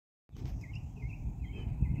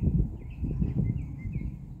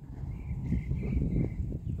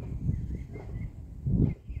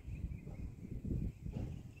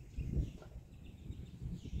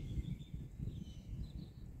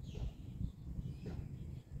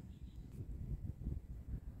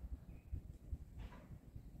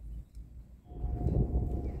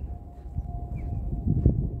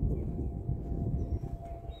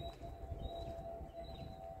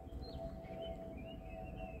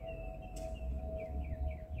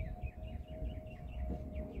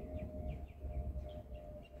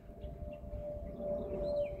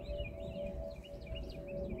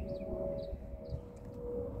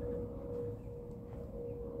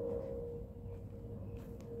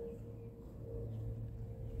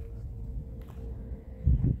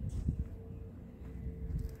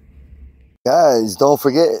Guys, don't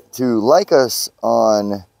forget to like us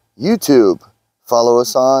on YouTube. Follow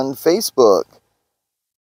us on Facebook.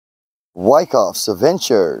 Wykoffs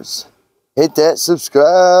Adventures. Hit that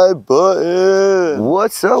subscribe button.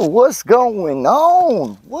 What's up? What's going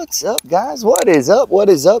on? What's up, guys? What is up? What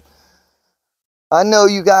is up? I know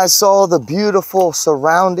you guys saw the beautiful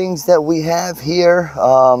surroundings that we have here.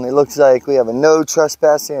 It looks like we have a no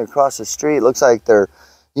trespassing across the street. It looks like they're,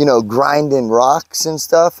 you know, grinding rocks and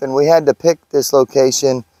stuff. And we had to pick this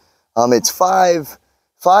location. It's five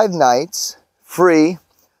nights free.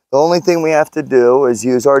 The only thing we have to do is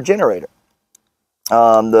use our generator.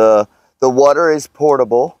 The water is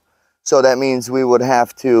portable, so that means we would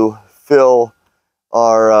have to fill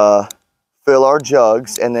our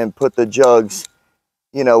jugs and then put the jugs,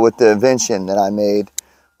 you know, with the invention that I made.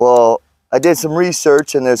 Well, I did some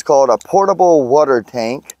research, and there's called a portable water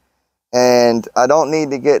tank, and I don't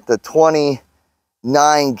need to get the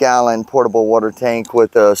 29-gallon portable water tank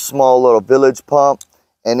with a small little village pump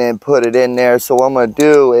and then put it in there. So what I'm going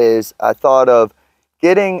to do is I thought of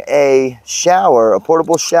getting a shower, a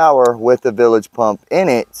portable shower with a village pump in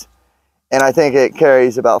it, and I think it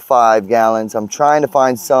carries about 5 gallons. I'm trying to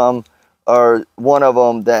find some, or one of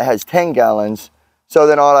them that has 10 gallons. So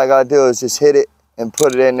then all I gotta do is just hit it and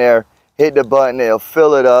put it in there, hit the button, it'll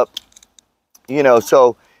fill it up, you know,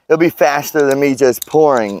 so it'll be faster than me just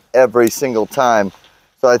pouring every single time.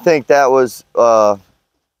 So I think that was, I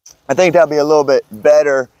think that'd be a little bit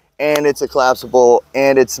better, and it's a collapsible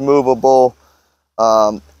and it's movable.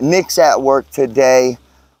 Nick's at work today.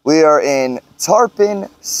 We are in Tarpon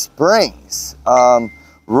Springs,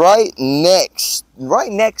 right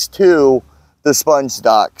next to the sponge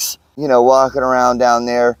docks. You know, walking around down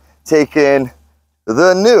there, taking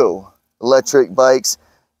the new electric bikes.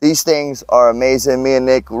 These things are amazing. Me and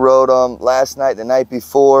Nick rode them last night, the night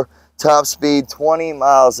before. Top speed, 20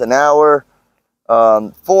 miles an hour,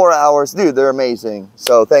 4 hours. Dude, they're amazing.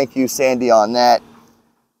 So thank you, Sandy, on that.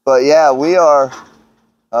 But yeah, we are,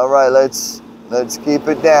 all right, let's keep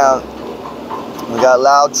it down. We got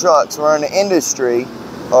loud trucks. We're in the industry,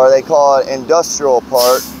 or they call it industrial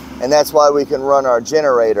park, and that's why we can run our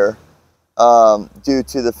generator, due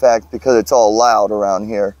to the fact, because it's all loud around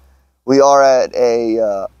here. We are at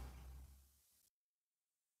a,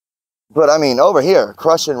 but I mean, over here,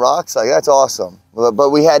 crushing rocks, like, that's awesome. But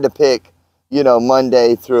we had to pick, you know,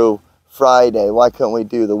 Monday through Friday. Why couldn't we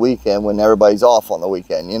do the weekend when everybody's off on the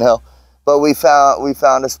weekend, you know? But we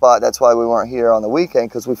found a spot. That's why we weren't here on the weekend,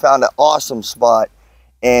 because we found an awesome spot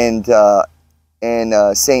in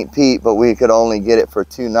St. Pete, but we could only get it for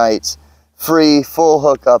 2 nights. Free, full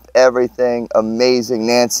hookup, everything, amazing.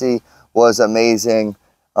 Nancy was amazing.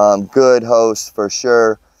 Good host for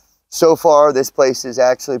sure. So far, this place is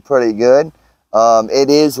actually pretty good. It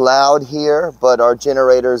is loud here, but our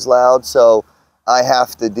generator is loud, so I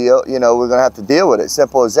have to deal, you know, we're gonna have to deal with it.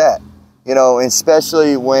 Simple as that. You know,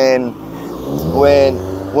 especially when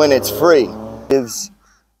it's free. It gives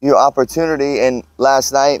you opportunity. And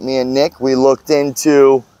last night, me and Nick, we looked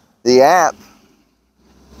into the app,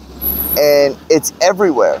 and it's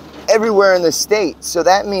everywhere in the state. So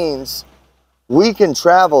that means we can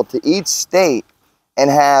travel to each state and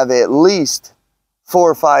have at least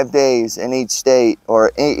 4 or 5 days in each state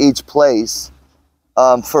or each place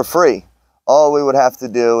for free. All we would have to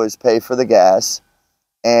do is pay for the gas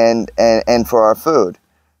and for our food.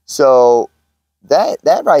 So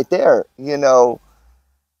that right there, you know,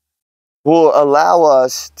 will allow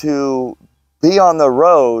us to be on the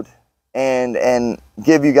road and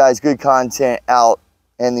give you guys good content out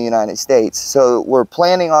in the United States. So we're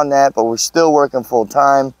planning on that, but we're still working full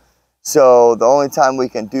time. So the only time we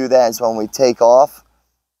can do that is when we take off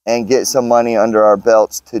and get some money under our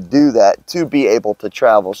belts to do that, to be able to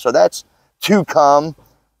travel. So that's to come.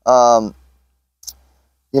 You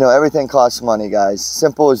know, everything costs money, guys.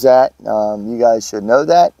 Simple as that. You guys should know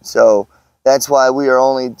that. So that's why we are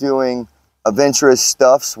only doing adventurous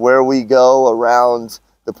stuffs where we go around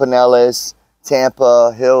the Pinellas,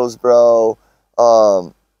 Tampa, Hillsborough,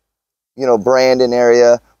 you know, Brandon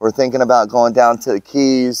area. We're thinking about going down to the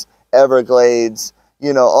Keys, Everglades,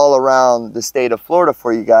 you know, all around the state of Florida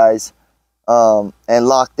for you guys, and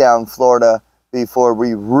lock down Florida before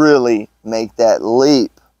we really make that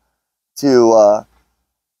leap to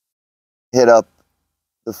hit up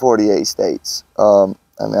the 48 states. I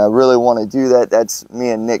mean, I really want to do that. That's me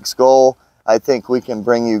and Nick's goal. I think we can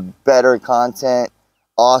bring you better content,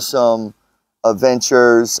 awesome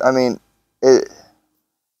adventures. I mean, the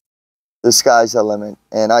sky's the limit,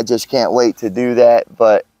 and I just can't wait to do that,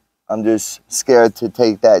 but I'm just scared to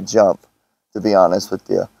take that jump, to be honest with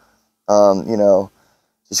you. You know,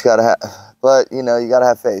 just gotta have, but you know, you gotta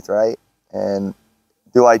have faith, right? And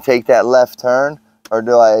do I take that left turn, or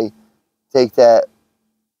do I take that,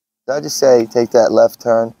 did I just say take that left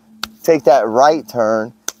turn? Take that right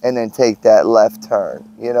turn and then take that left turn,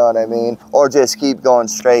 you know what I mean? Or just keep going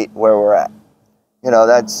straight where we're at. You know,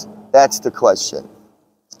 that's the question.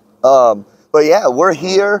 But yeah, we're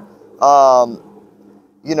here.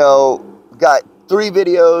 You know, got 3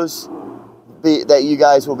 videos that you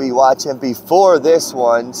guys will be watching before this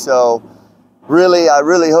one. So really, I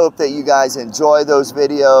really hope that you guys enjoy those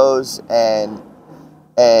videos and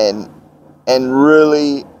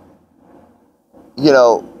really, you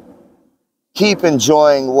know, keep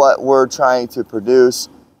enjoying what we're trying to produce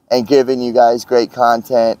and giving you guys great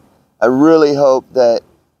content. I really hope that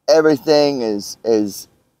everything is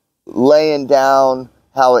laying down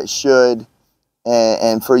how it should,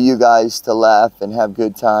 and for you guys to laugh and have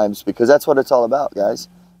good times, because that's what it's all about, guys.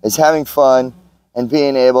 It's having fun and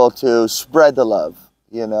being able to spread the love,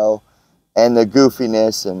 you know, and the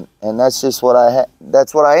goofiness, and that's just what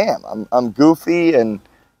that's what I am. I'm goofy, and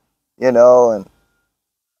you know, and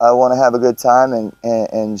I want to have a good time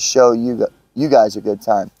and show you guys a good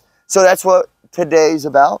time. So that's what today's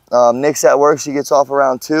about. Nick's at work. She gets off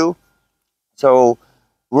around 2. So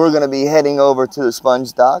we're going to be heading over to the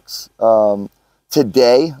sponge docks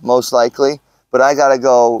today, most likely. But I got to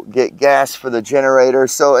go get gas for the generator.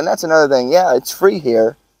 So, and that's another thing. Yeah, it's free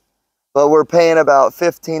here, but we're paying about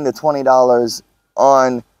 $15 to $20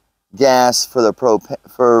 on gas for the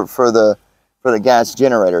for the gas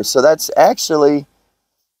generator. So that's actually,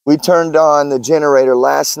 we turned on the generator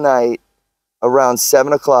last night around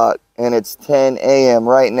 7 o'clock, and it's 10 a.m.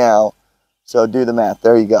 right now. So do the math.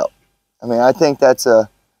 There you go. I mean, I think that's a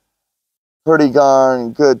pretty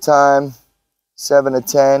darn good time. 7 to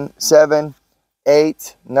 10, 7,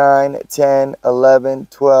 8, 9, 10, 11,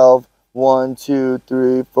 12, 1, 2,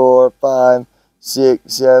 3, 4, 5,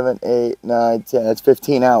 6, 7, 8, 9, 10. That's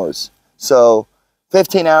 15 hours. So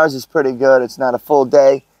 15 hours is pretty good. It's not a full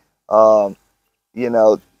day, you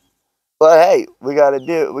know. But hey, we gotta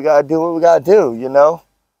do what we gotta do, you know,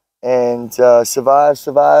 and survive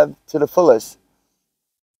to the fullest.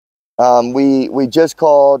 We just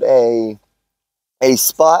called a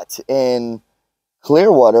spot in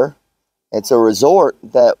Clearwater. It's a resort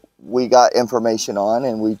that we got information on,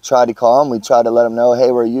 and we tried to call them. We tried to let them know,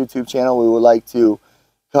 hey, we're a YouTube channel. We would like to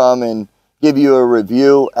come and give you a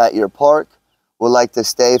review at your park. We'd like to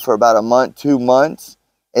stay for about a month, 2 months.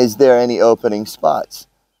 Is there any opening spots?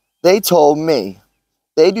 They told me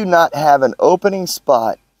they do not have an opening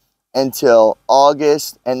spot until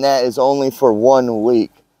August, and that is only for 1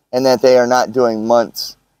 week, and that they are not doing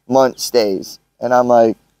month stays. And I'm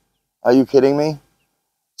like, are you kidding me?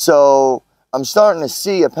 So I'm starting to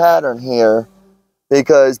see a pattern here,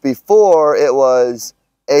 because before it was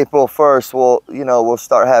April 1st, we'll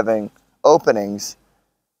start having openings.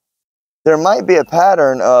 There might be a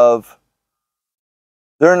pattern of,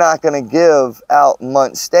 they're not going to give out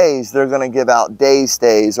month stays. They're going to give out day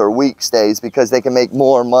stays or week stays, because they can make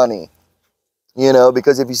more money. You know,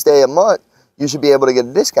 because if you stay a month, you should be able to get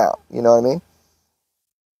a discount. You know what I mean?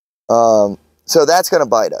 So that's going to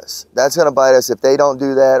bite us. That's going to bite us if they don't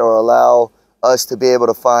do that, or allow us to be able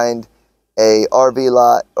to find a RV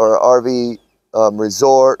lot or RV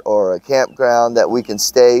resort or a campground that we can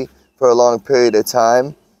stay for a long period of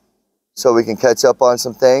time, so we can catch up on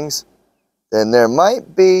some things. Then there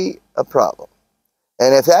might be a problem.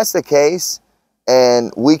 And if that's the case,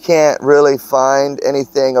 and we can't really find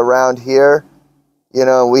anything around here, you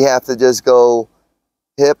know, we have to just go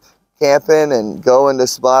hip camping and go into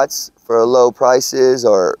spots for low prices,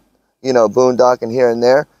 or, you know, boondocking here and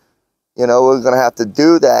there. You know, we're going to have to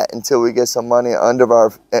do that until we get some money under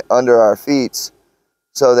our feet,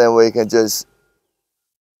 so then we can just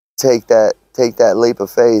take that leap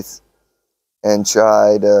of faith and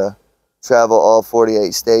try to travel all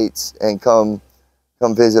 48 states and come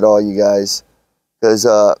visit all you guys, because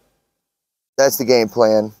that's the game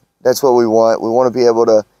plan. That's what we want. We want to be able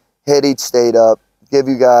to hit each state up, give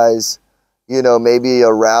you guys, you know, maybe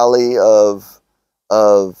a rally of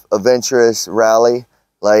adventurous rally,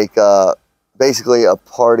 like basically a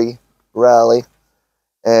party rally,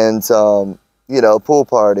 and you know, pool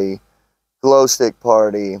party, glow stick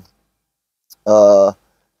party, you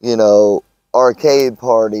know, arcade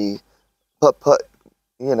party,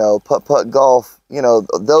 putt golf, you know,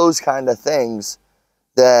 those kind of things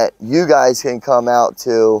that you guys can come out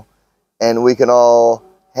to, and we can all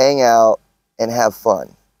hang out and have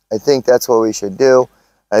fun. I think that's what we should do.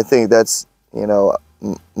 I think that's, you know,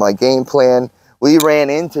 my game plan. We ran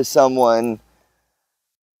into someone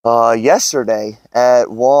yesterday at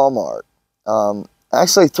Walmart.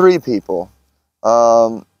 Actually 3 people.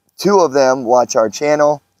 2 of them watch our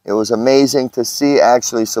channel. It was amazing to see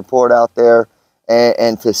actually support out there,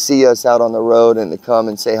 and to see us out on the road and to come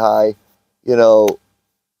and say hi, you know,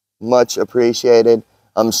 much appreciated.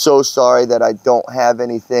 I'm so sorry that I don't have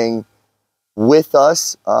anything with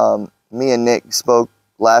us. Me and Nick spoke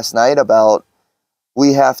last night about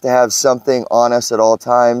we have to have something on us at all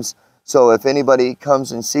times. So if anybody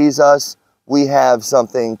comes and sees us, we have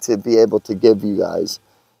something to be able to give you guys.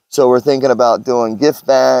 So we're thinking about doing gift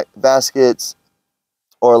baskets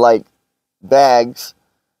or like bags.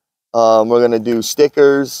 We're going to do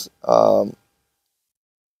stickers, a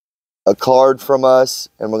card from us,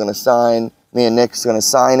 and we're going to sign. Me and Nick's going to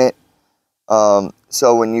sign it.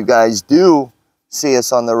 So when you guys do see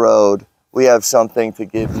us on the road, we have something to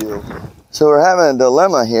give you. So we're having a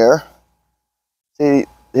dilemma here. See,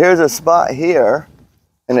 here's a spot here,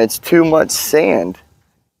 and it's too much sand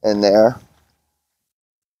in there.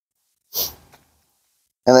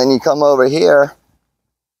 And then you come over here,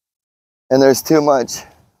 and there's too much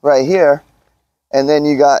right here. And then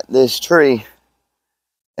you got this tree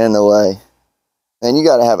in the way. And you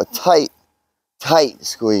got to have a tight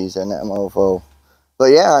squeeze in that mofo.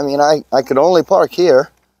 But yeah, I mean, I could only park here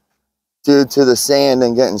due to the sand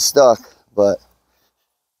and getting stuck. But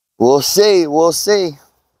we'll see, we'll see.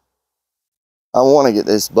 I want to get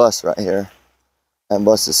this bus right here. That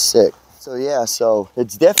bus is sick. So yeah, so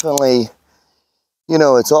it's definitely, you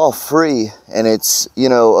know, it's all free and it's, you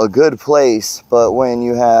know, a good place. But when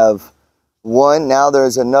you have one, now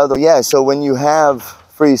there's another. Yeah, so when you have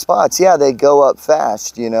free spots, yeah, they go up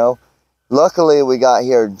fast, you know. Luckily, we got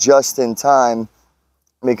here just in time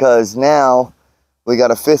because now we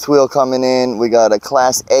got a 5th wheel coming in. We got a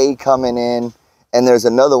Class A coming in. And there's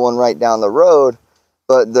another one right down the road.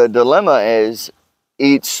 But the dilemma is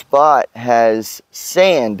each spot has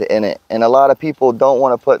sand in it. And a lot of people don't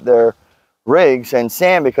want to put their rigs in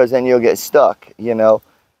sand because then you'll get stuck, you know.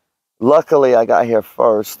 Luckily, I got here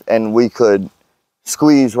first and we could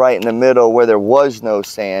squeeze right in the middle where there was no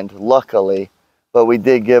sand, luckily. But we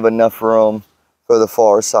did give enough room for the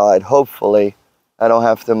far side. Hopefully, I don't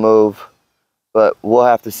have to move. But we'll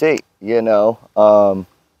have to see, you know.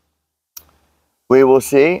 We will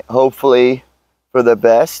see, hopefully for the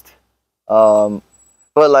best. But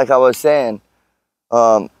like I was saying,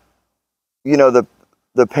 you know,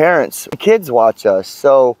 the parents, the kids watch us.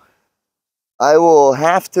 So I will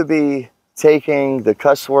have to be taking the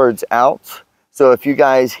cuss words out. So if you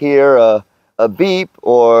guys hear a beep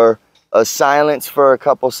or a silence for a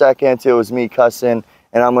couple seconds, it was me cussing.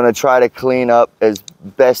 And I'm going to try to clean up as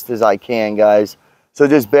best as I can, guys. So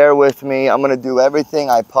just bear with me. I'm going to do everything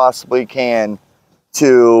I possibly can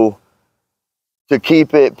to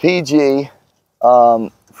keep it PG for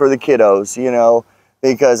the kiddos, you know,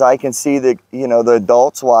 because I can see the, you know, the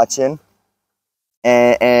adults watching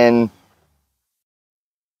and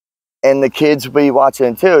the kids will be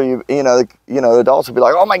watching too. You know, the adults will be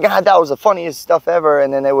like, oh my God, that was the funniest stuff ever.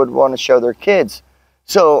 And then they would want to show their kids.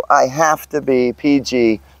 So I have to be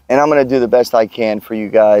PG and I'm going to do the best I can for you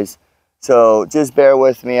guys. So just bear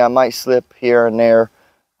with me. I might slip here and there,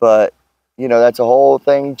 but you know, that's a whole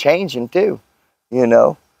thing changing too, you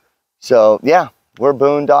know. So yeah, we're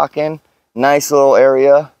boondocking. Nice little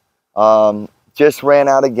area. Just ran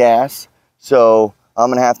out of gas. So I'm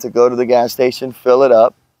going to have to go to the gas station, fill it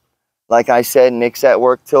up. Like I said, Nick's at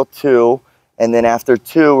work till 2. And then after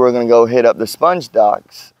 2, we're going to go hit up the sponge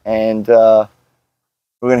docks. And we're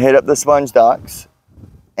going to hit up the sponge docks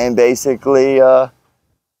and basically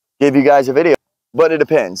give you guys a video. But it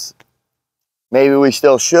depends. Maybe we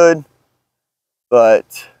still should,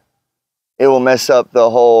 but it will mess up the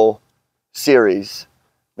whole series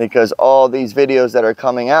because all these videos that are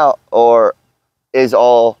coming out is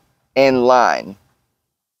all in line.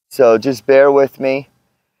 So just bear with me.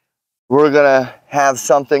 We're gonna have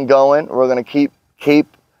something going. We're gonna keep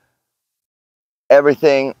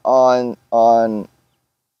everything on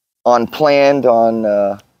planned on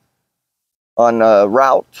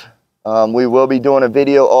route. We will be doing a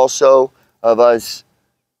video also of us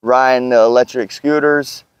riding the electric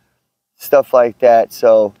scooters, stuff like that.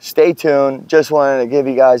 So stay tuned. Just wanted to give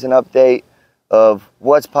you guys an update of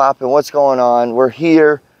what's popping, what's going on. We're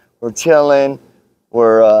here, we're chilling,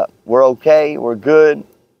 we're okay, we're good.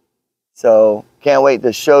 So can't wait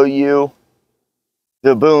to show you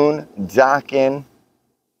the boondocking,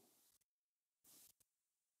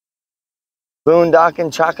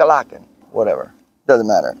 chocolatin', whatever. Doesn't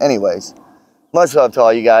matter. Anyways, much love to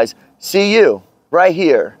all you guys. See you right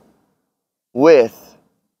here with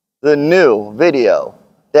the new video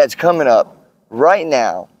that's coming up right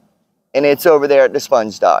now. and it's over there at the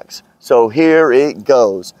sponge docks. So here it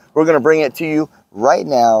goes. We're gonna bring it to you right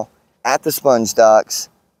now at the sponge docks.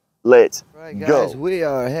 Let's go. Guys, we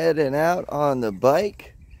are heading out on the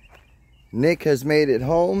bike. Nick has made it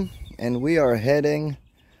home, and we are heading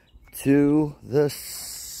to the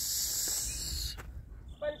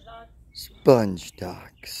sponge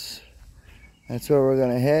docks. That's where we're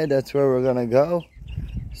gonna head. That's where we're gonna go.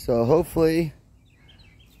 So hopefully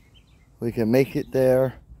we can make it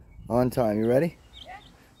there on time. You ready? Yeah.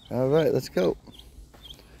 All right, let's go.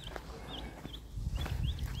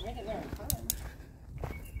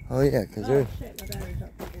 Oh yeah, because they're...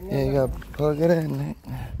 Yeah, you gotta plug it in.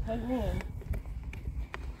 Plug it in.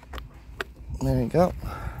 There you go.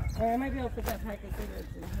 I might be able to put that pack of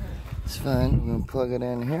cigarettes in here. It's fine. We're gonna plug it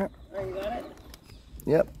in here. Oh, you got it?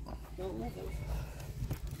 Yep. Don't miss it.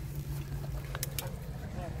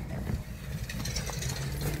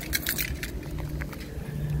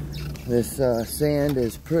 This sand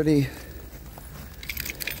is pretty.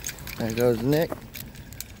 There goes Nick.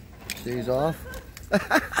 She's off.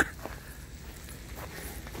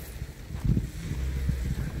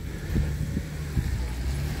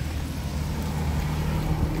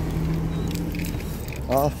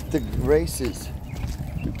 Off the races.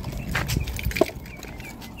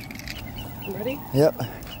 You ready? Yep.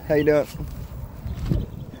 How you doing?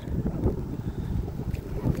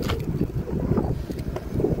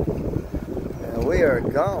 And we are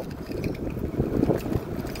gone.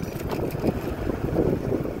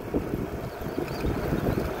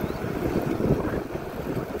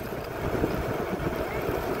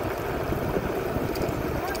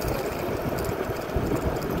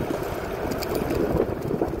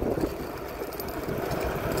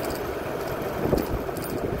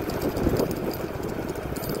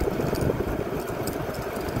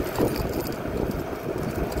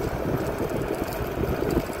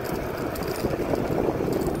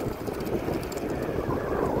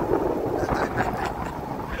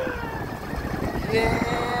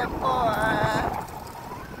 Yeah, boy.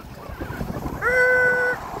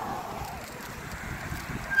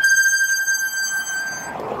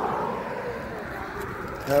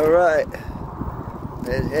 All right.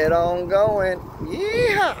 Let's head on going.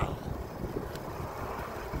 Yeah.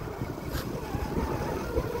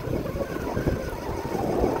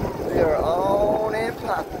 We are on and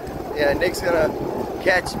popping. Yeah, Nick's gonna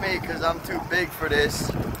catch me because I'm too big for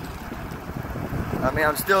this. I mean,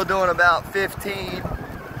 I'm still doing about 15.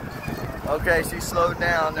 Okay, she slowed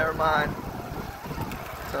down, never mind.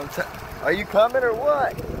 Are you coming or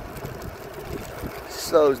what? She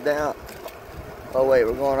slows down. Oh wait,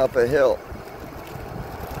 we're going up a hill.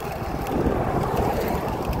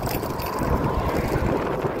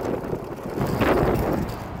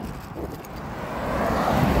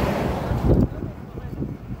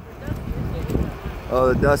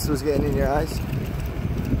 Oh, the dust was getting in your eyes?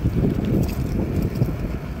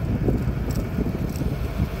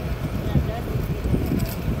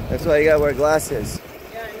 That's why you gotta wear glasses.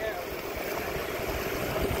 Yeah, I know.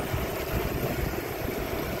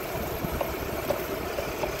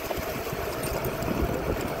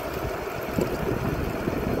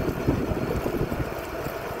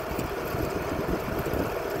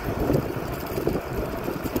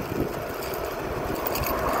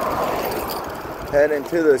 Heading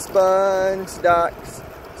to the sponge docks.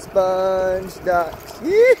 Sponge docks.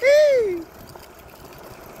 Yee-hee!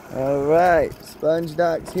 All right, sponge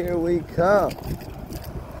docks, here we come.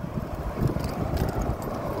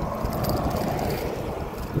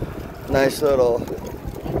 Nice little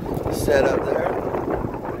setup there.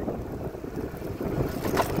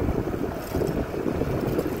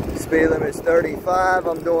 Speed limit's 35.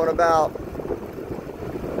 I'm doing about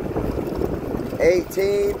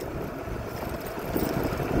 18.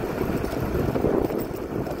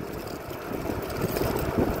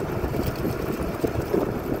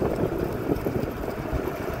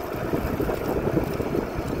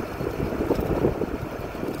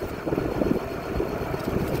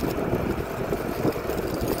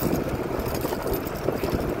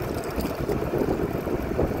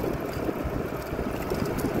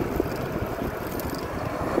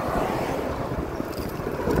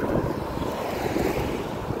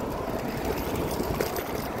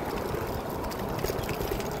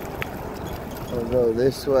 We'll go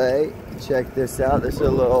this way. Check this out. This is a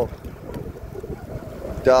little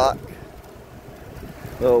dock,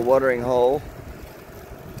 little watering hole.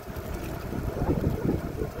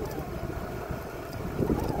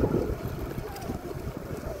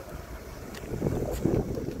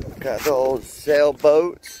 Got the old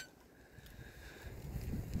sailboats.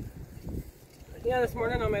 Yeah, this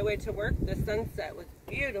morning on my way to work. The sunset was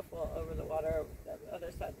beautiful over the water over the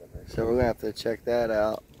other side of the river. So we're gonna have to check that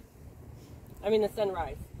out. I mean the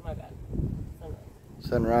sunrise. My bad. Sunrise.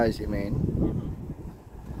 Sunrise, you mean?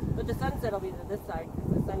 Mm-hmm. But the sunset will be to this side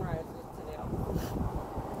because the sunrise is to the opposite.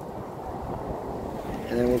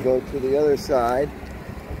 And then we'll go to the other side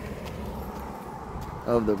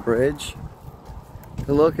of the bridge.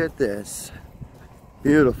 Look at this.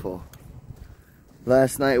 Beautiful.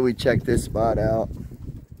 Last night we checked this spot out.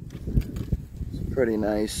 It's pretty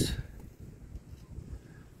nice.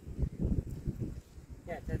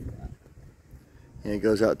 Yeah, it does go out. And it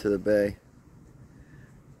goes out to the bay.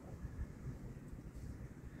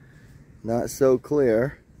 Not so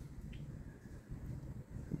clear.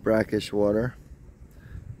 Brackish water.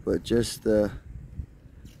 But just the...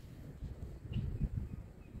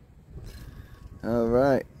 All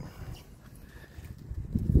right.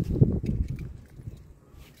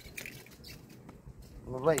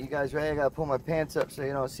 All right, you guys ready? I gotta pull my pants up so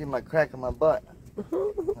you don't see my crack in my butt.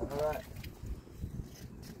 All right.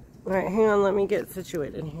 All right, hang on. Let me get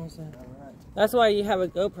situated. Here's a. All right. That's why you have a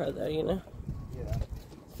GoPro, though, you know, Yeah.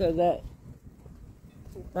 so that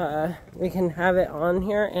we can have it on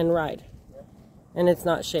here and ride, and it's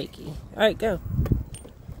not shaky. All right, go.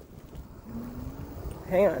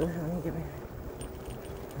 Hang on. Let me get my.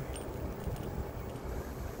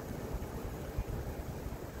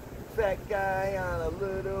 Fat guy on a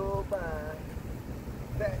little bike.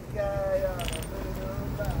 Fat guy on a little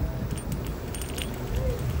bike.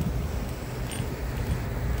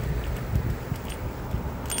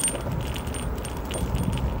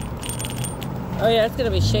 Oh yeah, it's gonna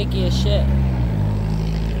be shaky as shit.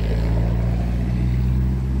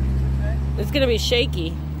 It's gonna be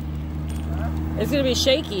shaky. It's gonna be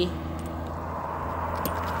shaky.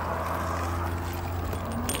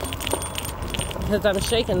 Because I'm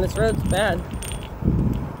shaking. This road's bad.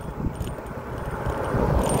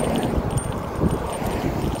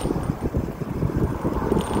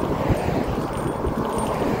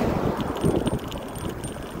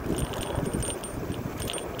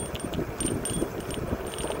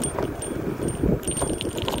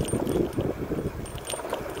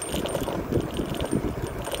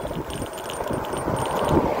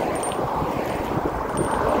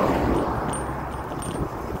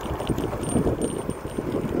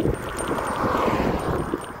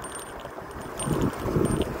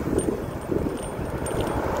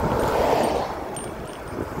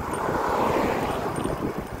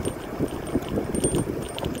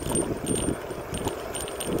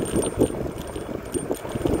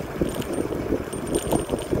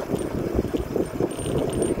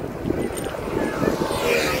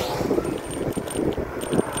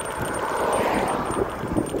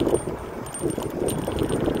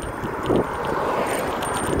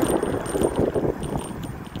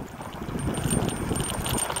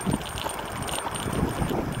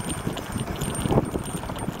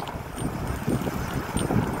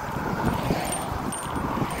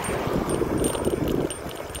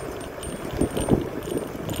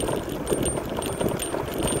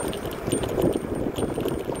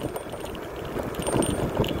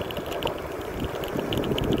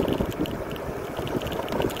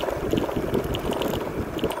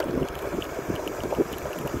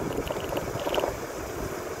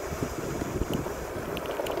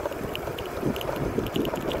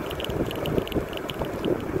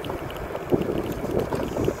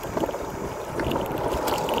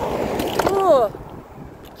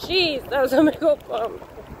 Jeez, that was a big old bump.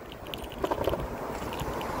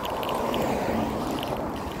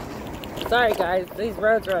 Sorry guys, these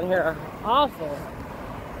roads around here are awful.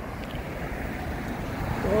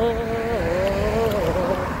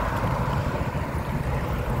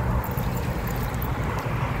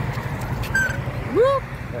 Whoop!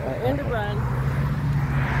 End of run.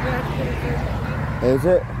 Is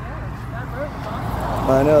it? Yeah, that road is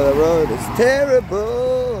awful. I know, the road is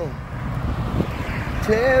terrible.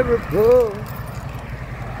 Terrible.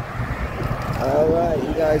 Alright,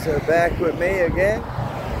 you guys are back with me again.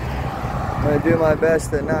 I'm going to do my best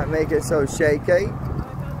to not make it so shaky.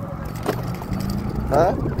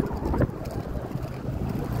 Huh?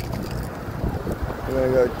 We're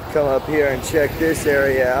going to go come up here and check this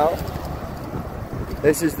area out.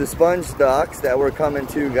 This is the sponge docks that we're coming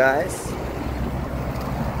to, guys.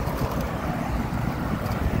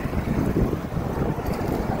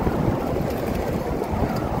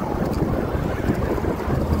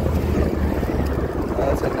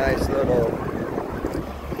 That's a nice little...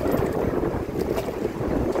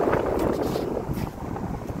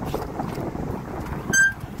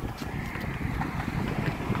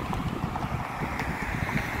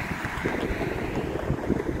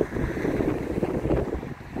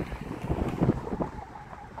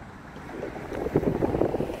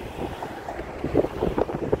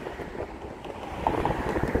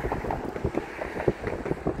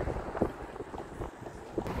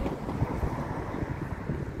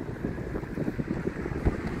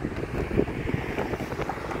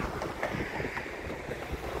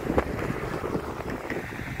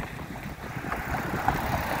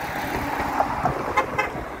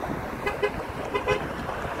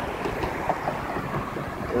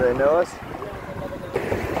 they know us?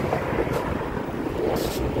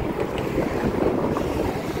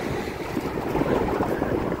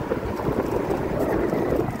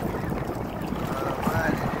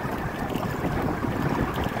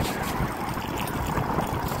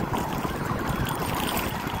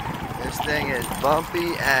 This thing is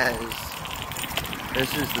bumpy as.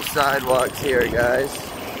 This is the sidewalks here, guys.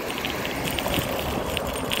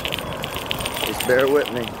 Just bear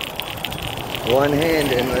with me. One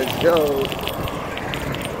hand and let's go.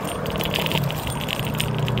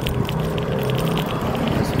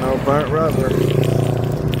 I smell burnt rubber.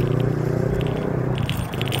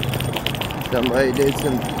 Somebody did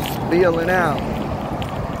some spilling out.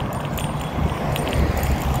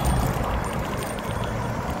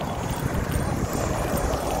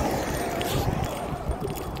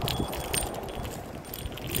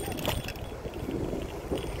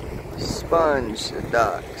 Sponge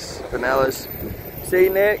docks, Pinellas. See,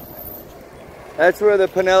 Nick? That's where the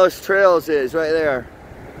Pinellas Trails is, right there.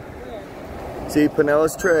 See,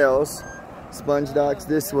 Pinellas Trails, Sponge docks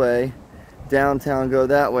this way, downtown go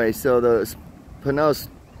that way. So the Pinellas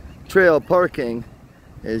Trail parking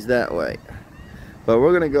is that way. But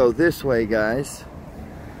we're gonna go this way, guys.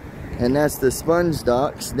 And that's the Sponge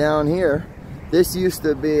docks down here. This used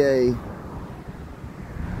to be a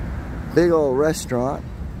big old restaurant.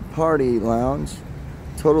 Party lounge,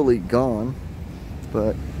 totally gone,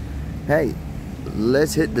 but hey,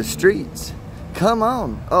 let's hit the streets. Come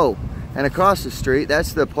on. Oh, and across the street,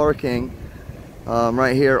 that's the parking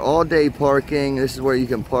right here, all day parking. This is where you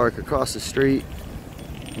can park across the street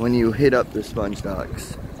when you hit up the Sponge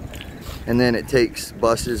docks, and then it takes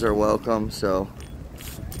buses are welcome. So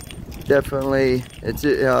definitely, it's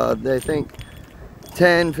they think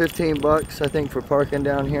 10-15 bucks I think for parking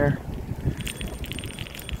down here.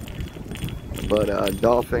 But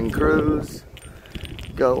dolphin cruise,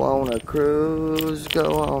 go on a cruise,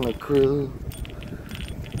 go on a cruise,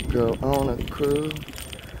 go on a cruise.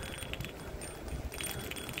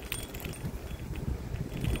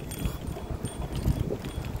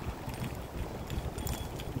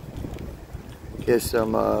 Get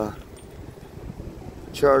some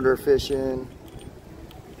charter fishing.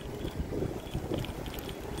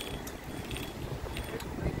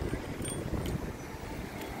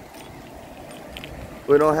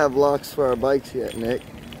 We don't have locks for our bikes yet, Nick.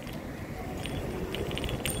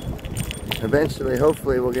 Eventually,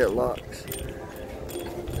 hopefully, we'll get locks.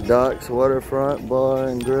 Docks, waterfront, bar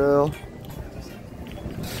and grill.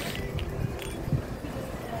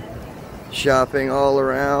 Shopping all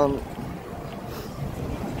around.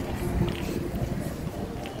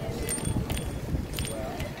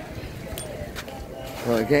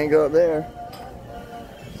 Well, I can't go up there.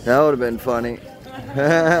 That would have been funny.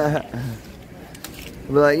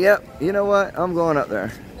 Be like, yep, you know what? I'm going up there.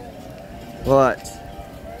 What?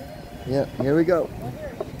 Yep, here we go.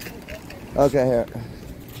 Okay, here.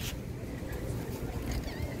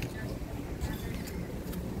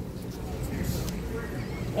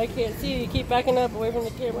 I can't see you. Keep backing up away from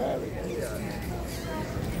the camera.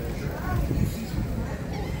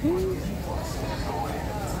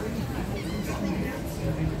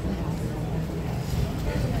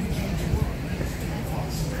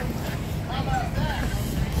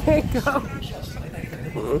 Can't go.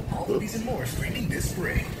 All of these and more streaming this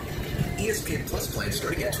spring. ESPN Plus plan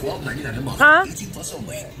starting at $12.99 a month. Huh? Plus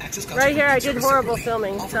only. Access Right here, I did horrible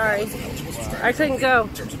filming. Sorry. I couldn't go,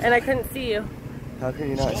 and I couldn't see you. How can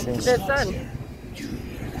you not see? The sun.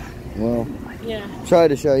 Well, Yeah. try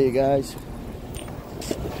to show you guys.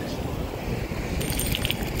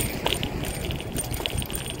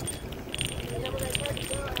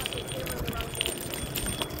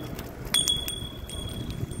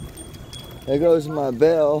 There goes my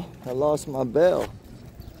bell. I lost my bell.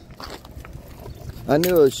 I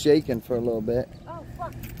knew it was shaking for a little bit. Oh,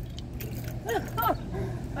 fuck.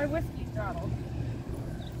 My whiskey throttle.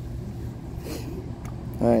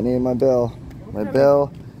 Alright, need my bell. My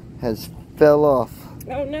bell has fell off.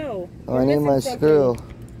 Oh, no. Oh, I need my screw.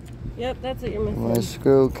 Yep, that's what you're missing. My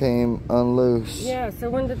screw came unloose. Yeah, so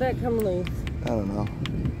when did that come loose? I don't know.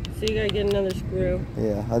 So you gotta get another screw.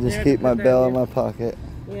 Yeah, I'll just Yeah, keep my put that bell in here. my pocket.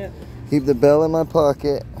 Yep. Keep the bell in my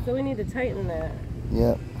pocket. So we need to tighten that.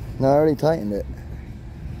 Yep. No, I already tightened it.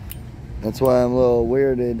 That's why I'm a little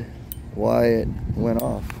weirded why it went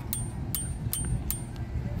off.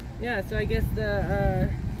 Yeah, so I guess the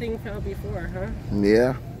thing fell before, huh?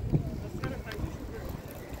 Yeah.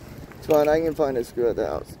 It's fine, I can find a screw at the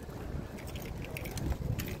house.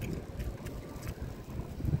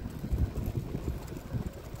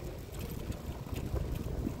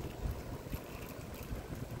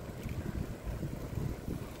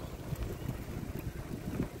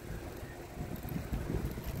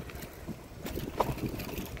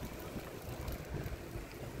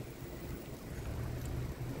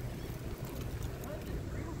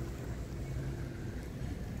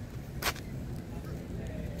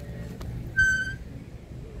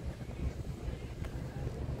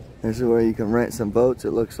 This is where you can rent some boats,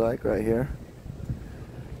 it looks like, right here.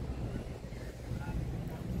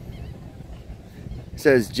 It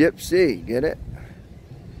says Gypsy, get it?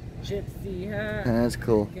 Gypsy, huh? That's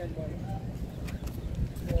cool. Good one.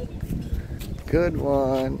 Good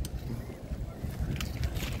one.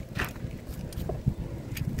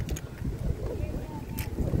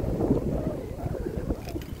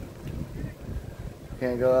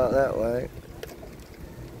 Can't go out that way.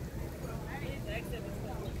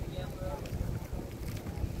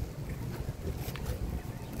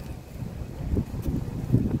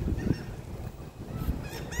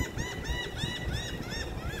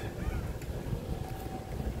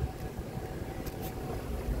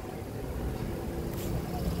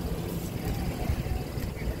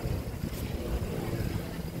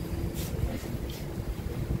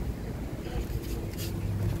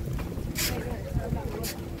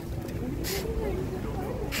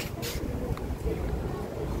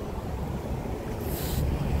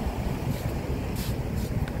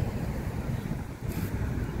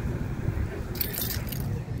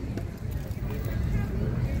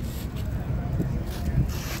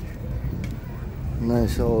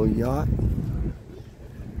 Nice old yacht.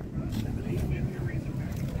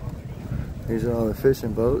 These are all the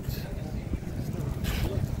fishing boats.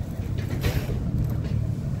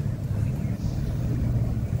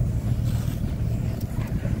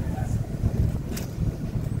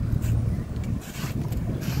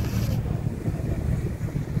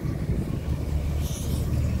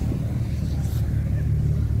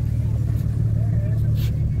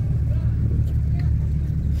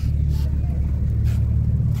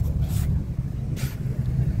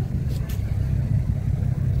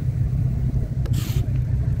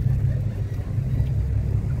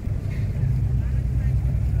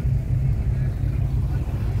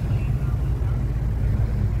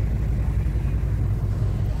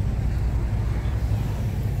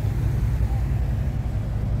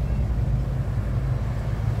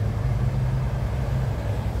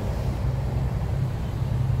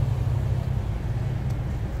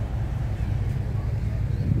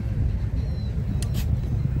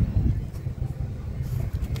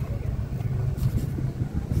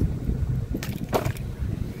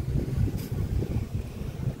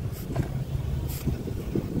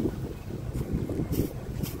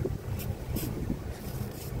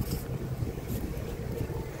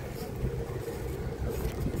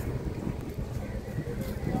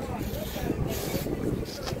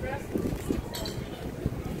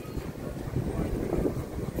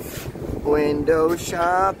 Window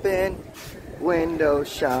shopping, window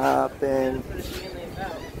shopping. That's what it's mainly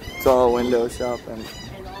about. It's all window shopping.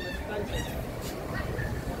 And all the sponges.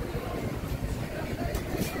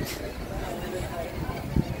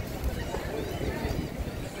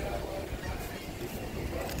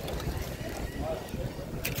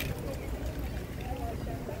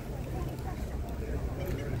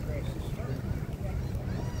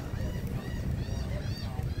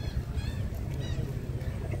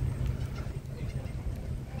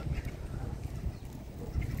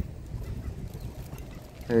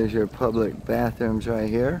 There's your public bathrooms right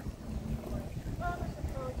here.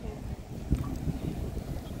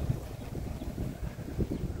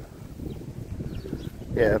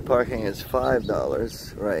 Yeah, parking is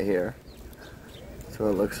 $5 right here. So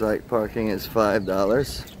it looks like parking is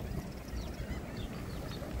 $5.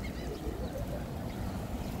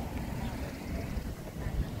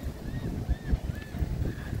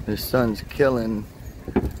 The sun's killing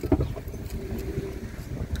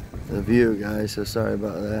the view, guys, so sorry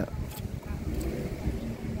about that.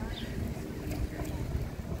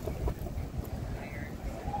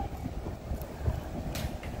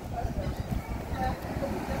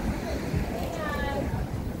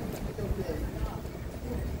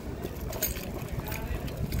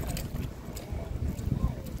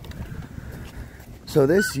 So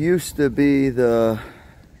this used to be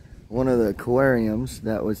one of the aquariums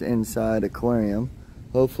that was inside aquarium.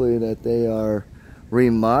 Hopefully that they are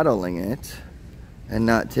remodeling it and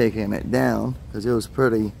not taking it down, because it was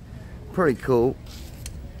pretty cool.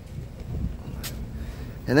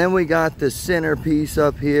 And then we got the centerpiece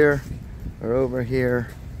up here or over here.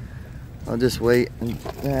 I'll just wait and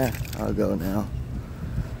I'll go now.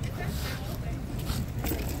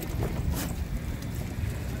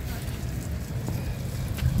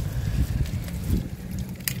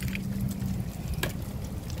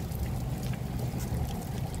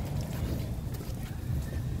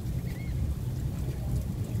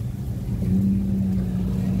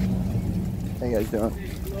 How you guys doing?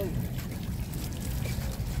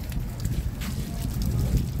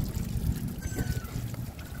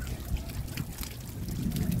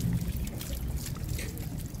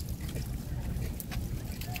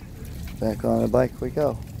 Back on the bike we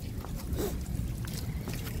go.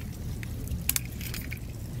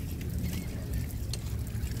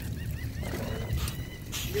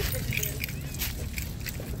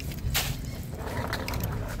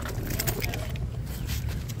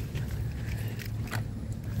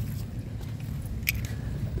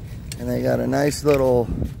 And they got a nice little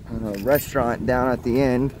restaurant down at the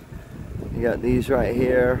end. You got these right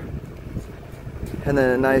here. And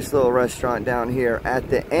then a nice little restaurant down here at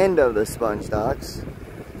the end of the sponge docks.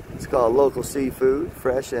 It's called Local Seafood,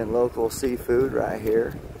 fresh and local seafood right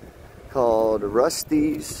here. Called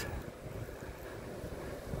Rusty's.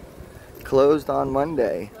 Closed on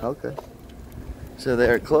Monday. Okay. So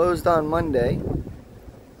they're closed on Monday.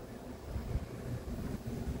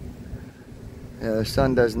 Yeah, the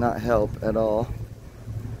sun does not help at all.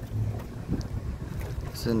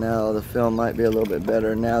 So now the film might be a little bit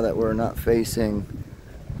better now that we're not facing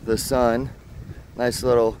the sun. Nice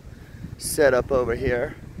little setup over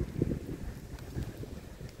here.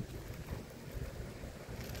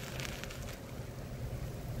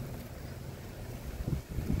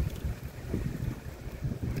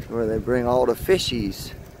 Where they bring all the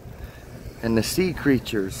fishies and the sea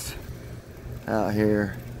creatures out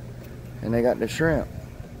here. And they got the shrimp.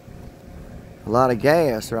 A lot of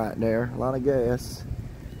gas right there. A lot of gas.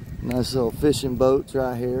 Nice little fishing boats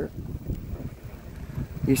right here.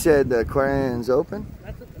 You said the aquarium's open?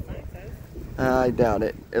 That's what the sign says. I doubt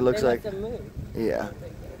it. It looks like... The moon. Yeah. It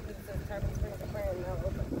says Tarpon Springs Aquarium now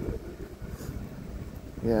open.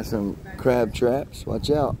 Yeah, some crab traps.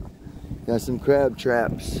 Watch out. Got some crab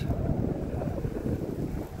traps.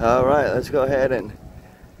 Alright, let's go ahead and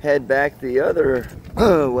head back the other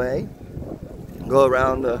way. Go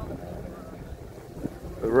around the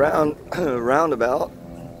roundabout.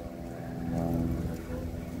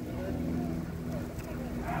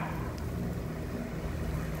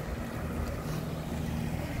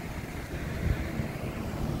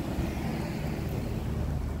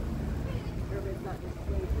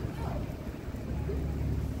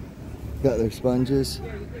 Got their sponges.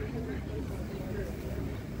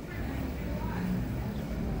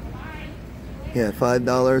 Yeah,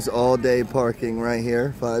 $5 all day parking right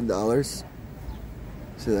here, $5.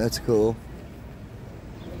 So that's cool.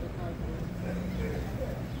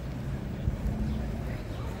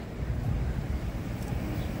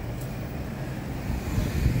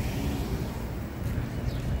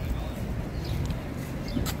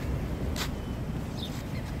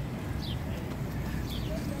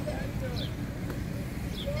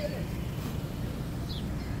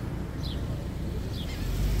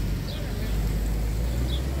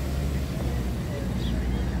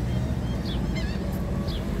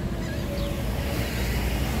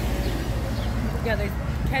 Yeah, they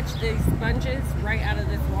catch these sponges right out of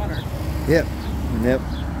this water. Yep. Yep.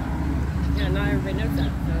 Yeah, not everybody knows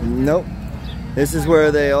that. So. Nope. This is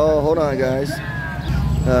where they all... Hold on, guys.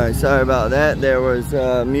 Alright, sorry about that. There was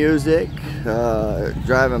music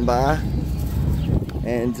driving by.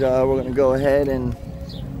 And we're going to go ahead and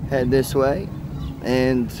head this way.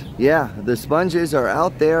 And yeah, the sponges are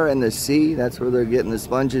out there in the sea. That's where they're getting the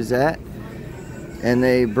sponges at. And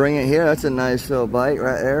they bring it here. That's a nice little bite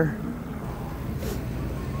right there.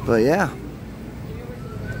 But yeah.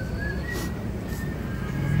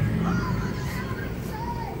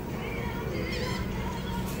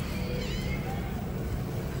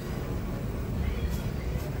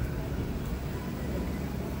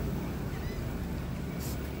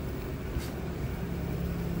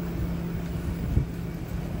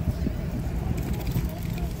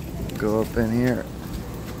 Go up in here.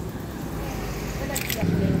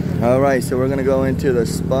 Alright, so we're going to go into the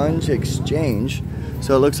sponge exchange.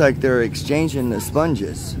 So it looks like they're exchanging the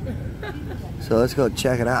sponges. So let's go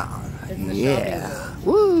check it out. Yeah.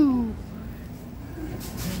 Woo!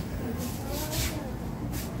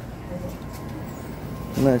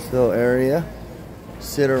 Nice little area.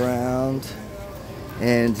 Sit around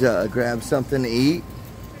and grab something to eat.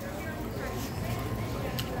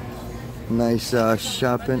 Nice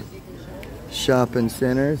shopping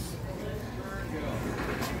centers.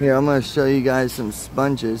 Here, I'm going to show you guys some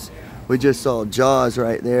sponges. We just saw Jaws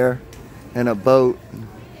right there and a boat.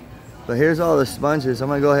 But here's all the sponges. I'm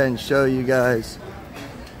going to go ahead and show you guys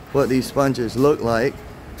what these sponges look like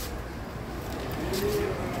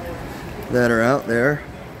that are out there.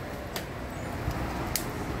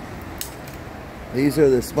 These are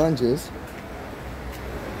the sponges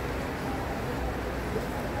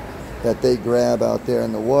that they grab out there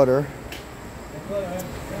in the water.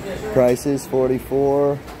 Prices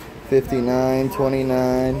 $44, $59,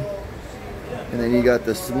 $29. And then you got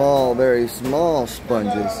the small, very small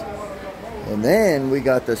sponges. And then we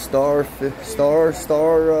got the starfishies.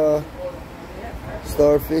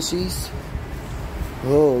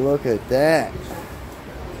 Oh, look at that.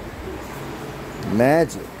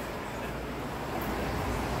 Magic.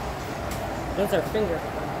 Those are finger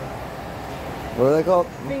sponges. What are they called?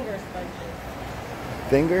 Finger sponges.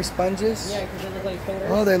 Finger sponges? Yeah, because they look like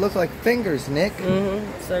fingers. Oh, they look like fingers, Nick.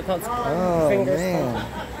 Mm-hmm. So they're called finger sponges.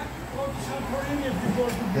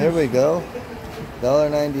 There we go.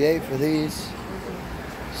 $1.98 for these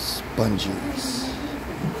sponges.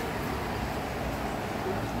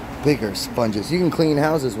 Bigger sponges. You can clean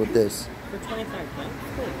houses with this. For 25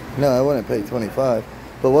 cents. No, I wouldn't pay 25.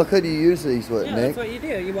 But what could you use these with, Yeah, Nick? that's what you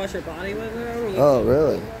do. You wash your body with them. Oh,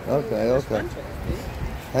 really? Okay. Sponges,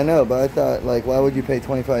 I know, but I thought, like, why would you pay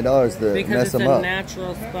 $25 to because mess them up? Because it's a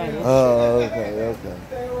natural sponge. Oh, okay.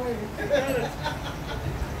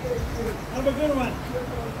 Have a good one.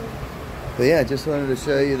 But yeah, just wanted to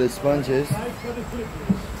show you the sponges. So this one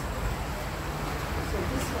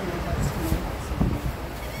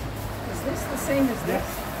is this the same as this?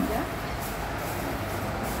 Yeah.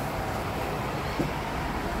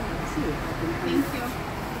 Thank you.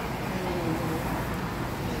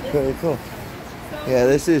 Very cool. Yeah,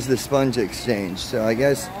 this is the sponge exchange. So I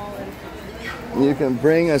guess you can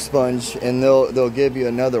bring a sponge and they'll give you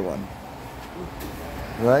another one.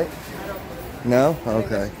 Right? No?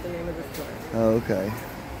 Okay. Oh, okay.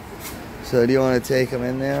 So do you want to take them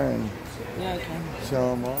in there and show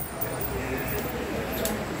them off?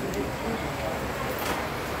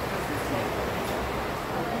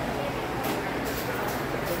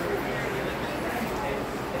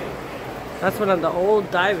 That's one of the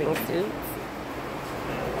old diving suits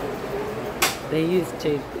they used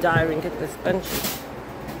to dive and get the sponges.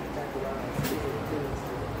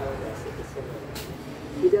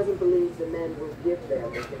 He doesn't believe the men will give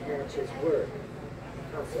them what the hatch is worth.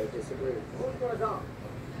 Also disagrees.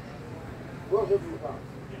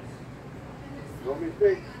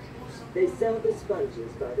 They sell the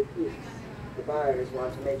sponges by the piece. The buyers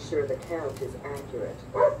want to make sure the count is accurate.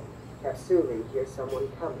 Capsuli hears someone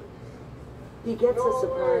coming. He gets a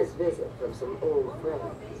surprise visit from some old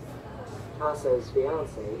friends. Tasso's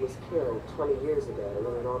fiancée was killed 20 years ago in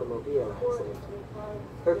an automobile accident.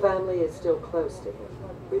 Her family is still close to him,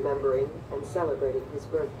 remembering and celebrating his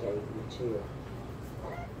birthday each year.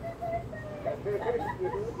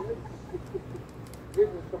 This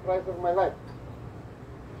is the price of my life.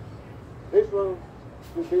 This one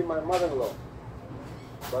should be my mother-in-law.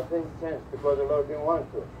 But things changed because the Lord didn't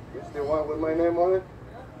want to. You still want with my name on it?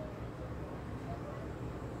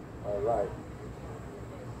 All right.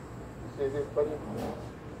 You see this, buddy?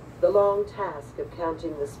 The long task of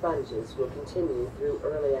counting the sponges will continue through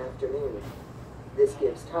early afternoon. This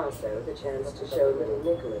gives Tasso the chance to show little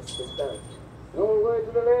Nicholas his boat. No way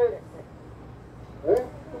to the left. Huh?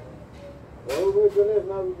 No way to the left,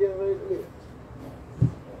 now we're getting ready to leave.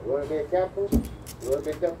 You want to be a captain? You want to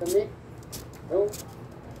be Captain Nick? No? You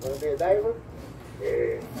want to be a diver?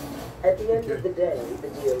 At the end of the day, the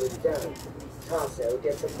deal is done. Tasso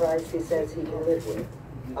gets a price he says he can live with,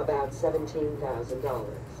 about $17,000.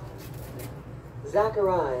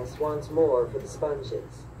 Zacharias wants more for the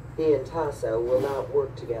sponges. He and Tasso will not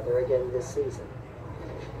work together again this season.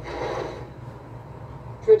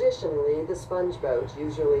 Traditionally, the sponge boat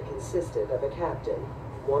usually consisted of a captain,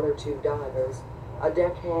 1 or 2 divers, a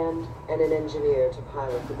deckhand, and an engineer to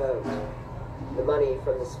pilot the boat. The money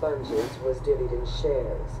from the sponges was divvied in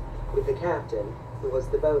shares, with the captain, who was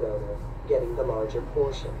the boat owner, getting the larger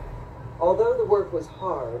portion. Although the work was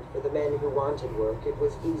hard for the men who wanted work, it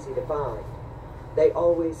was easy to find. They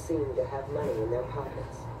always seemed to have money in their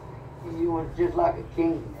pockets. You were just like a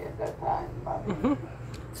king at that time, Bobby.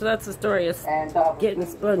 So that's the story of getting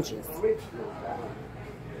sponges.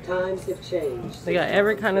 Times have changed. They got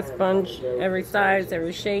every kind of sponge, every size,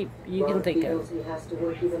 every shape you can think of.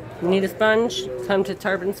 You need a sponge? Come to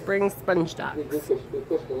Tarpon Springs Sponge Docks.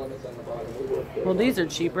 Well, these are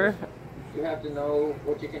cheaper. You have to know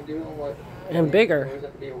what you can do and what. And bigger. You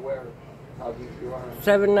have to be aware of how deep you are.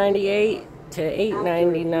 $7.98 to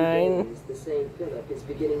 $8.99. The St. Philip is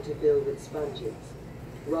beginning to fill with sponges.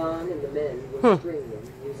 Ron and the men will string them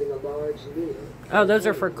using a large needle. Oh, those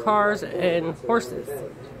are for cars and horses.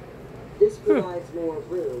 This provides more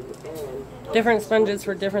room and Different sponges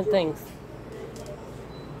for different things.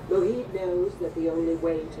 Mohit knows that the only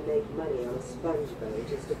way to make money on a sponge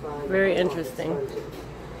boat is to find Very interesting.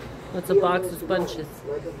 That's a box of sponges.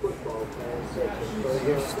 Like a football player searching for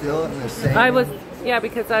You're still in the same... Yeah,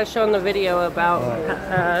 because I was showing the video about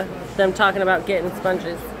them talking about getting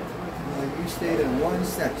sponges. You stayed in one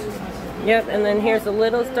section. Yep, and then here's a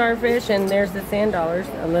little starfish, and there's the sand dollars.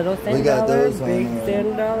 A little sand We got dollar, those big on,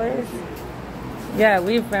 sand dollars. Yeah,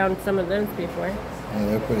 we've found some of those before. Yeah,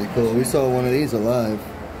 they're pretty cool. We saw one of these alive.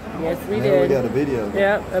 Yes, we Yeah, did. we got a video of it.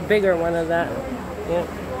 Yep, a bigger one of that. Yep.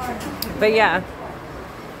 But yeah,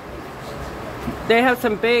 they have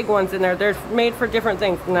some big ones in there. They're made for different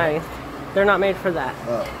things. Nice. They're not made for that.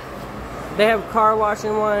 Oh. They have car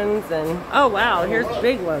washing ones, and oh wow, here's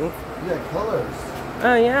big ones. You got colors.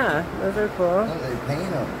 Oh yeah, those are cool. Oh, they paint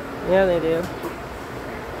them. Yeah, they do.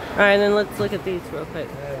 All right, then let's look at these real quick.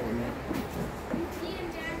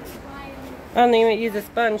 Oh, and they even use a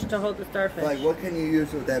sponge to hold the starfish. Like, what can you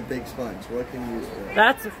use with that big sponge? What can you use for it?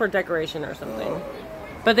 That's for decoration or something.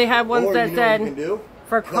 But they have ones Or that you know what you said can do?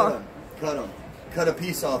 for Cut car. them. Cut them. Cut a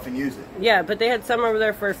piece off and use it. Yeah, but they had some over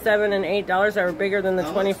there for $7 and $8 that were bigger than the How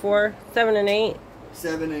much? 24. $7 and $8.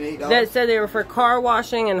 $7 and $8. That said they were for car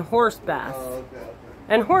washing and horse baths. Oh, okay.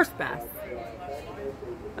 And horse baths.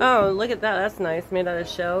 Oh, look at that. That's nice. Made out of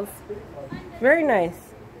shells. Very nice.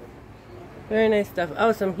 Very nice stuff.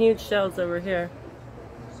 Oh, some huge shells over here.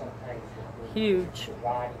 Huge.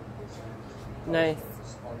 Nice.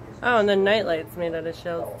 Oh, and then night lights made out of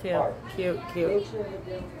shells too. Cute, cute.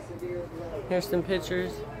 Here's some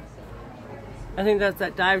pictures. I think that's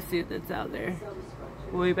that dive suit that's out there.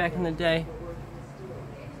 Way back in the day.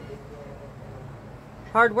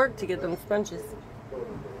 Hard work to get them sponges.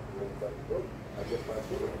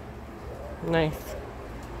 Nice.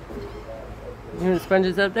 You know the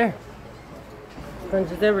sponges up there?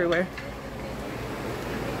 Sponges everywhere.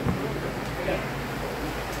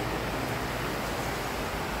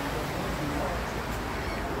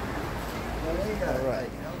 Alright.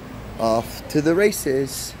 Off to the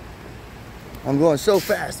races. I'm going so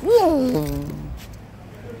fast. Woo!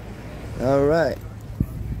 Alright.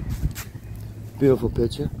 Beautiful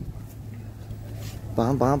picture.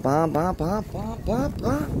 Bom, bom, bom, bom, bom, bom, bom,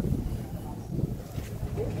 bom.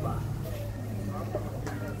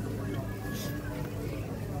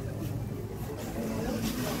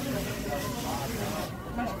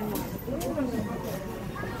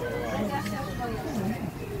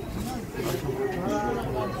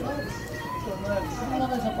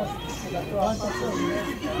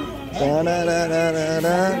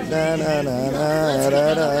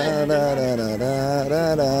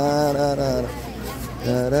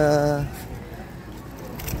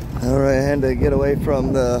 Alright, I had to get away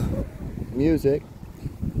from the music.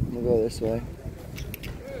 I'm gonna go this way.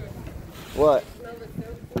 What?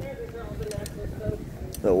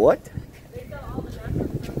 The what?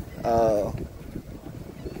 Oh.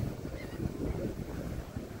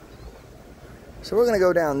 So we're gonna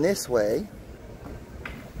go down this way.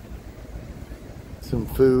 Some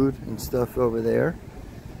food and stuff over there.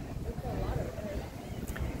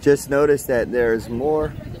 Just noticed that there's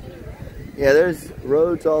more. Yeah, there's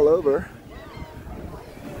roads all over.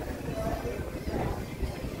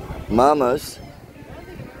 Mama's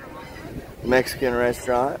Mexican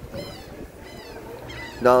restaurant.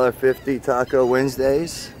 $1.50 Taco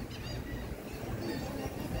Wednesdays.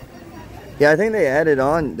 Yeah, I think they added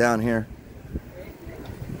on down here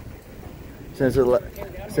since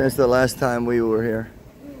the last time we were here.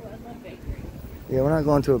 Yeah, we're not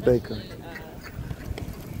going to a bakery.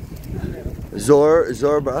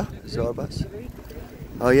 Zorbas.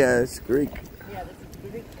 Oh yeah, it's Greek.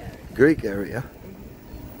 Greek area.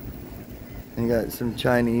 And you got some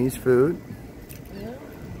Chinese food.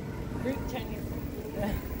 Greek Chinese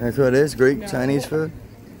food. That's what it is, Greek Chinese food.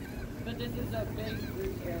 But this is a big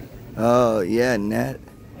Greek area. Oh yeah,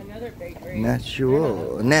 Another bakery.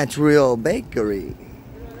 natural bakery.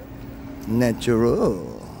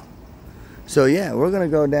 Natural. So yeah, we're gonna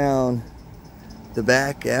go down the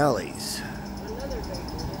back alleys.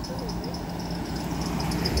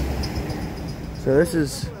 So this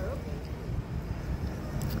is,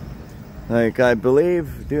 like, I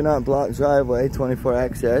believe, do not block driveway, 24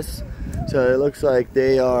 access. So it looks like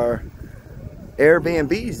they are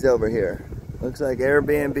Airbnbs over here. Looks like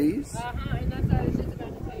Airbnbs. And that's what I was just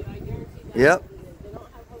about to tell you. I guarantee that. Yep. They don't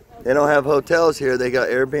have hotels. They don't have hotels here, they got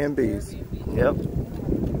Airbnbs. Yep.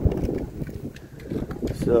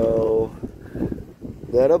 So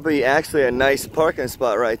that'll be actually a nice parking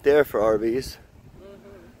spot right there for RVs.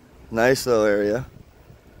 Nice little area.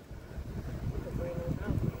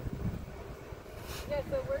 Yeah,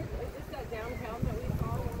 so is this that downtown that we saw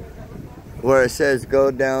when we were going? Where it says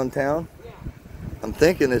go downtown? Yeah. I'm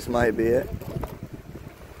thinking this might be it.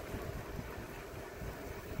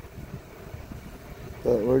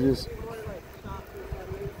 But we're just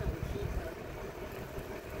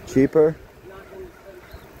cheaper.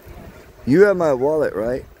 You have my wallet,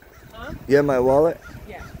 right? Huh? You have my wallet?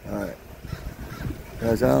 Yeah. Alright.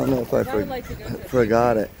 Guys, I don't know if I I would like to go to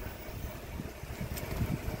forgot it.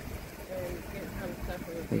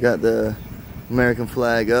 We got the American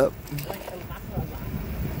flag up.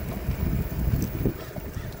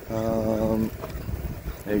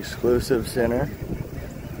 Exclusive center.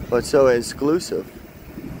 What's so exclusive?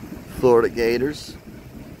 Florida Gators.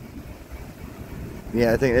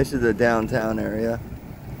 Yeah, I think this is the downtown area.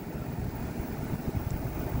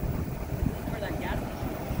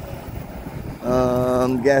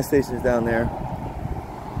 Gas station's down there.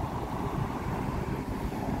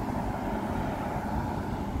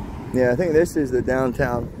 Yeah, I think this is the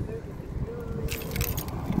downtown.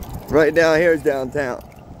 Right down here is downtown.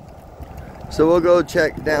 So we'll go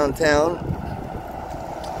check downtown,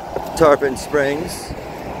 Tarpon Springs.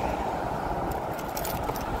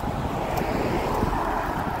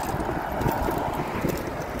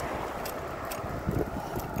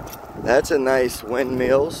 That's a nice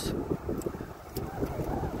windmills,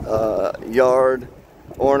 yard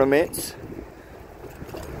ornaments.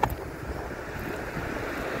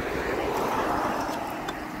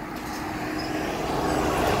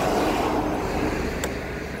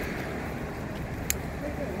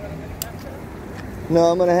 No,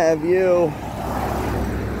 I'm gonna have you.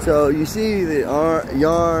 So you see the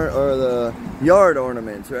yard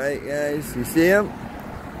ornaments, right, guys? You see them?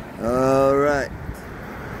 All right.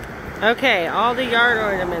 Okay, all the yard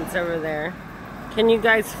ornaments over there. Can you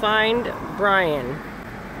guys find Brian?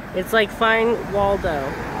 It's like find Waldo.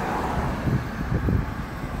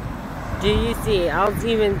 Do you see? I'll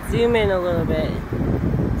even zoom in a little bit.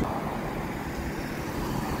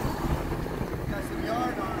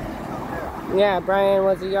 Yeah, Brian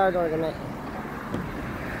was a yard ornament.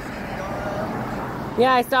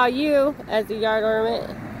 Yeah, I saw you as a yard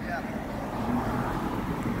ornament.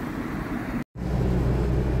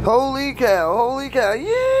 Holy cow,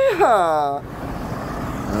 yeah!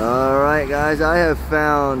 Alright guys, I have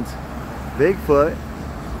found Bigfoot.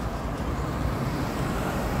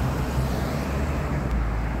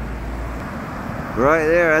 Right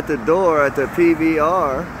there at the door at the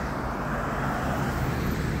PBR.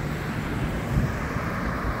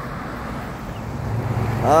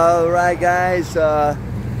 Alright guys,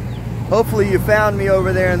 hopefully you found me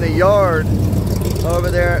over there in the yard. Over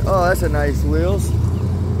there, oh that's a nice wheels.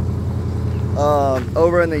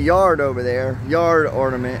 Over in the yard over there, yard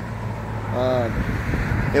ornament.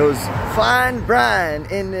 It was Find Brian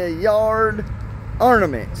in the yard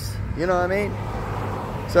ornaments. You know what I mean?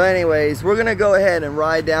 So anyways, we're gonna go ahead and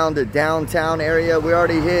ride down to downtown area. We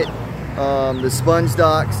already hit the sponge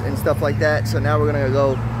docks and stuff like that. So now we're gonna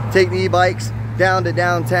go take the e-bikes down to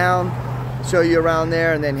downtown, show you around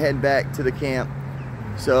there, and then head back to the camp.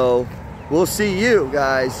 So we'll see you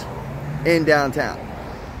guys in downtown.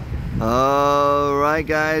 All right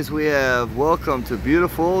guys, we have welcome to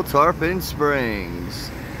beautiful Tarpon Springs,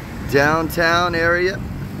 downtown area,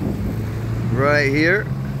 right here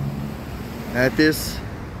at this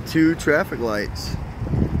 2 traffic lights.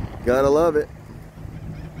 Gotta love it.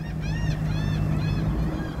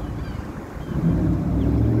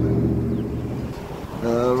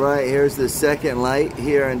 All right, here's the second light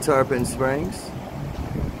here in Tarpon Springs,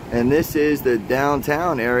 and this is the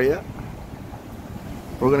downtown area.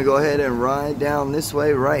 We're gonna go ahead and ride down this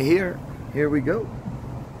way right here. Here we go.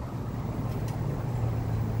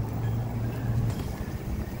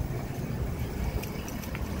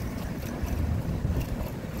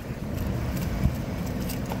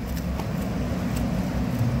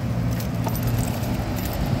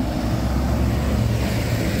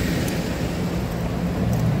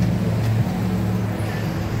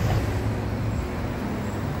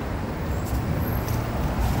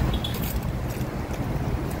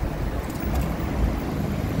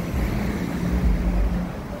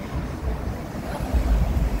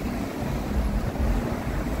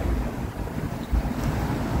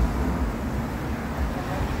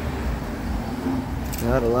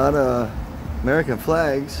 Got a lot of American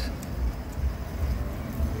flags.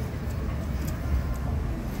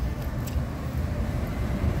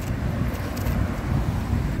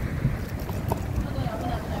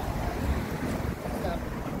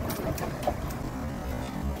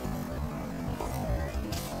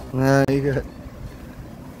 Nah, you got.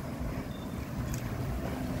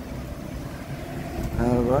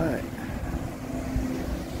 All right.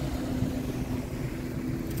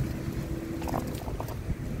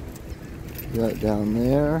 Got down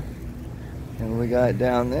there, and we got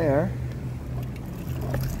down there.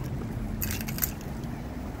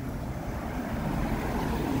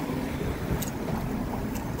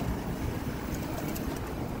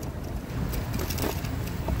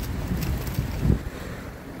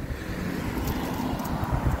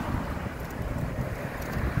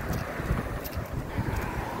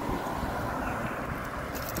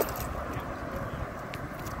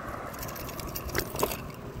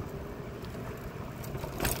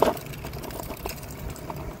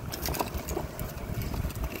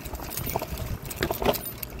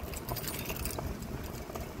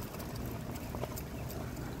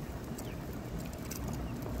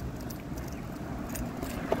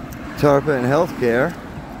 Tarpon Healthcare.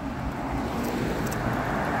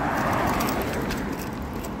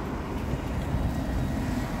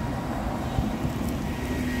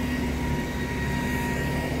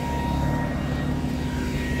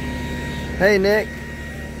 Hey Nick.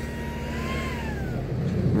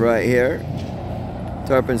 Right here,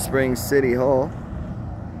 Tarpon Springs City Hall.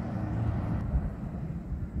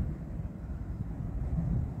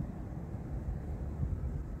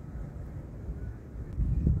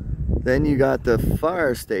 Then you got the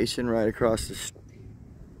fire station right across the street.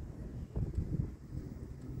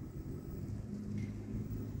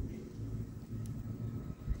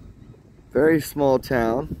 Very small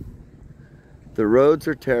town. The roads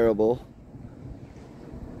are terrible.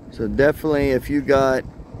 So definitely if you got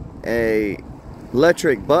a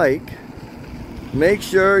electric bike, make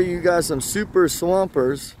sure you got some super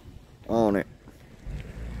swampers on it.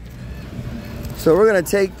 So we're gonna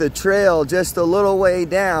take the trail just a little way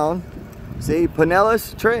down. See,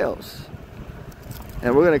 Pinellas Trails.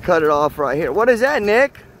 And we're gonna cut it off right here. What is that,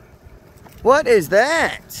 Nick? What is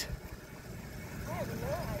that?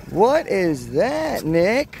 What is that,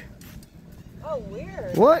 Nick? Oh,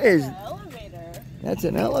 weird. What is... Elevator. That's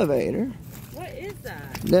an elevator. What is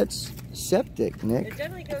that? That's septic, Nick. It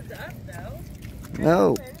definitely goes up, though.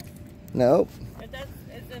 No. Nope.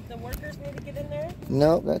 Is it the workers need to get in there?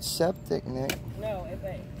 Nope, that's septic, Nick. No,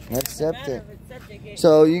 That's septic. If it's septic,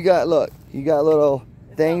 So you got, look, you got little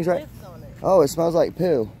things right... on it. Oh, it smells like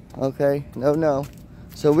poo. Okay, no.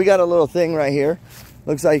 So we got a little thing right here.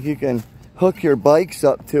 Looks like you can hook your bikes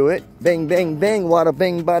up to it. Bing, bing, bing, wada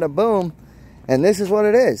bing, bada boom. And this is what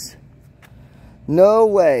it is. No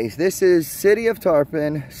way. This is City of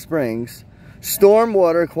Tarpon Springs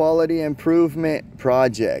Stormwater Quality Improvement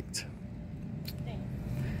Project.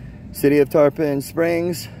 City of Tarpon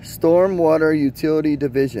Springs Stormwater Utility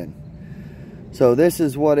Division. So this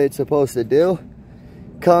is what it's supposed to do.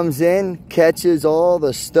 Comes in, catches all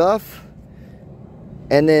the stuff,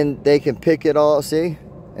 and then they can pick it all, see?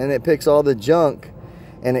 And it picks all the junk,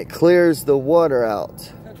 and it clears the water out.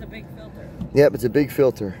 So it's a big filter. Yep, it's a big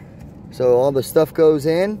filter. So all the stuff goes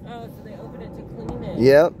in. Oh, so they open it to clean it.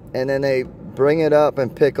 Yep, and then they bring it up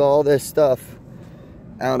and pick all this stuff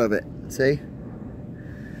out of it. See?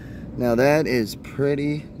 Now that is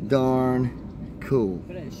pretty darn cool.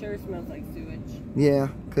 But it sure smells like sewage. Yeah,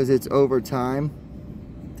 because it's over time.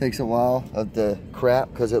 Takes a while of the crap,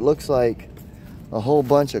 because it looks like a whole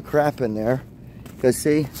bunch of crap in there. Because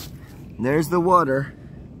see, there's the water.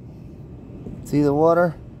 See the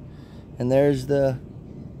water? And there's the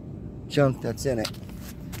junk that's in it.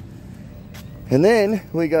 And then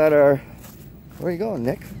we got our... Where are you going,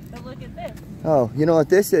 Nick? But look at this. Oh, you know what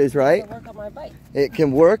this is, right? It can work on my bike. It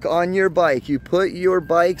can work on your bike. You put your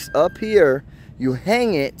bikes up here, you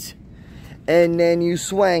hang it, and then you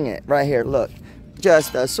swing it. Right here, look.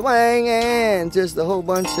 Just a swinging, just a whole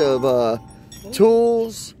bunch of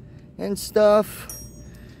tools and stuff.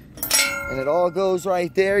 And it all goes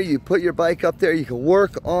right there. You put your bike up there. You can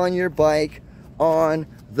work on your bike on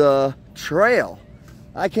the trail.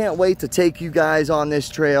 I can't wait to take you guys on this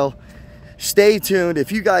trail. Stay tuned.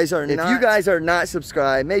 If you guys are not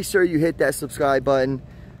subscribed, make sure you hit that subscribe button.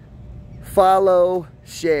 Follow,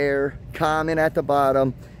 share, comment at the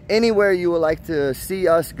bottom. Anywhere you would like to see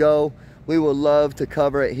us go, we would love to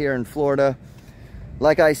cover it here in Florida.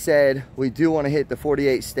 Like I said, we do want to hit the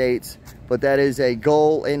 48 states, but that is a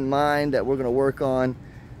goal in mind that we're going to work on.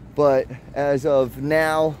 But as of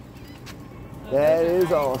now, that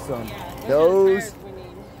is awesome. Yeah, those,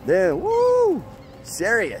 they're woo,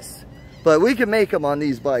 serious. But we can make them on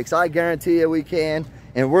these bikes. I guarantee you we can,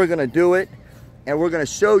 and we're going to do it, and we're going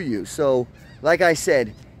to show you. So, like I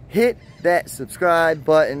said, hit that subscribe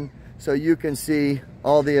button so you can see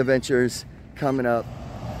all the adventures coming up.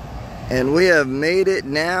 And we have made it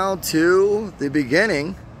now to the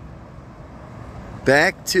beginning,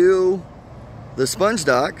 back to the sponge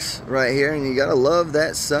docks right here, and you gotta love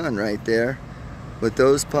that sun right there with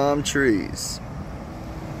those palm trees.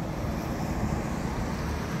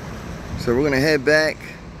 So we're gonna head back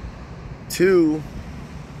to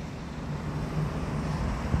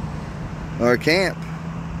our camp.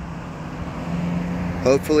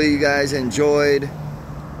 Hopefully you guys enjoyed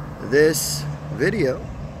this video.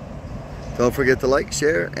 Don't forget to like,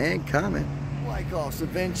 share, and comment. Wykoffs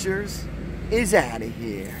Adventures is out of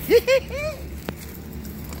here.